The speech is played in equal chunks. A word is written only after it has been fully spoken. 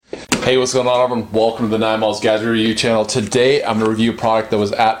Hey, what's going on, everyone? Welcome to the 9 Miles Gadget Review channel. Today, I'm going to review a product that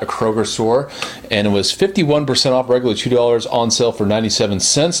was at a Kroger store, and it was 51% off, regularly $2, on sale for 97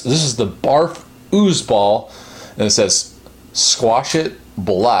 cents. This is the Barf Ooze Ball, and it says, squash it,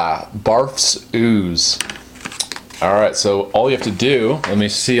 blah, Barf's Ooze. Alright, so all you have to do, let me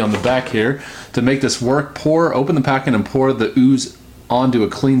see on the back here, to make this work, open the packet and pour the ooze onto a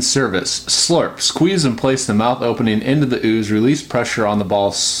clean surface. Slurp. Squeeze and place the mouth opening into the ooze. Release pressure on the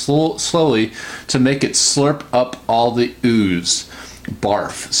ball slowly to make it slurp up all the ooze.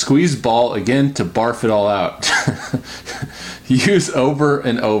 Barf. Squeeze ball again to barf it all out. Use over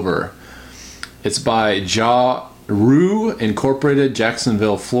and over. It's by Ja Rue Incorporated,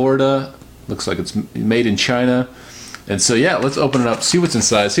 Jacksonville, Florida. Looks like it's made in China. And so yeah, let's open it up, see what's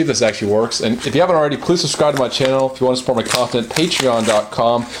inside, see if this actually works. And if you haven't already, please subscribe to my channel. If you want to support my content,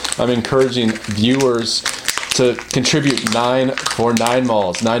 patreon.com. I'm encouraging viewers to contribute 9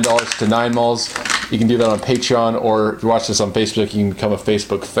 malls, $9 to 9 malls. You can do that on Patreon, or if you watch this on Facebook, you can become a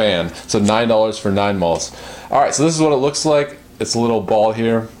Facebook fan. So $9 for 9 malls. Alright, so this is what it looks like. It's a little ball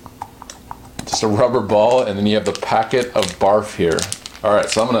here. Just a rubber ball, and then you have the packet of barf here.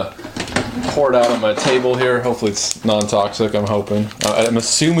 Alright, so I'm going to pour it out on my table here. Hopefully it's non-toxic, I'm hoping. I'm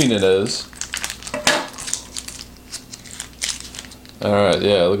assuming it is. Alright,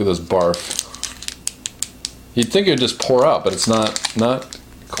 yeah, look at this barf. You'd think it would just pour out, but it's not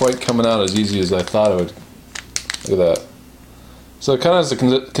quite coming out as easy as I thought it would. Look at that. So it kind of has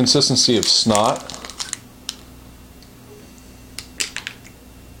the consistency of snot.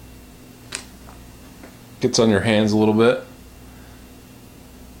 Gets on your hands a little bit.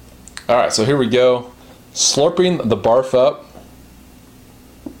 Alright, so here we go. Slurping the barf up.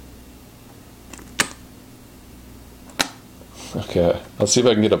 Okay, let's see if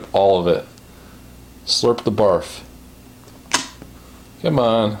I can get up all of it. Slurp the barf. Come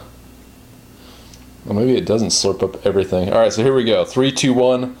on. Well, maybe it doesn't slurp up everything. Alright, so here we go. 3, 2,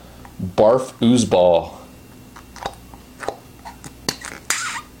 1. Barf Ooze Ball.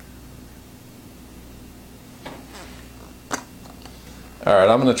 Alright,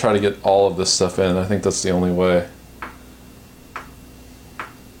 I'm going to try to get all of this stuff in. I think that's the only way.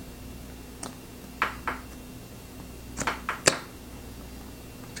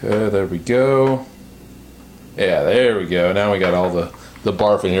 Okay, there we go. Yeah, there we go. Now we got all the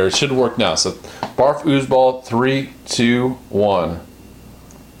barf in here. It should work now. So, Barf Ooze Ball, 3, 2, 1.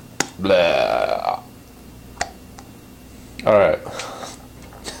 Blah. Alright.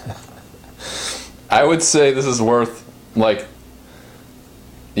 I would say this is worth, like,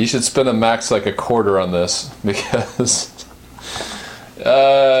 you should spend a max like a quarter on this, because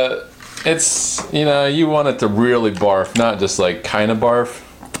it's, you know, you want it to really barf, not just like kind of barf.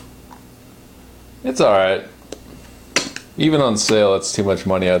 It's alright. Even on sale, it's too much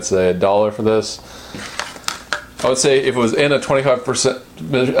money. I'd say $1 for this. I would say if it was in a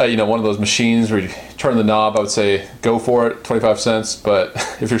 25%, you know, one of those machines where you turn the knob, I would say go for it, 25 cents. But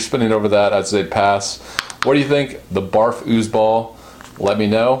if you're spending over that, I'd say pass. What do you think? The Barf Ooze Ball? Let me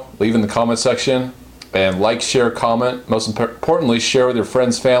know. Leave in the comment section. And like, share, comment. Most importantly, share with your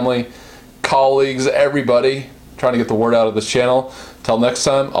friends, family, colleagues, everybody. Trying to get the word out of this channel. Till next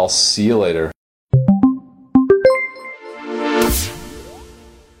time, I'll see you later.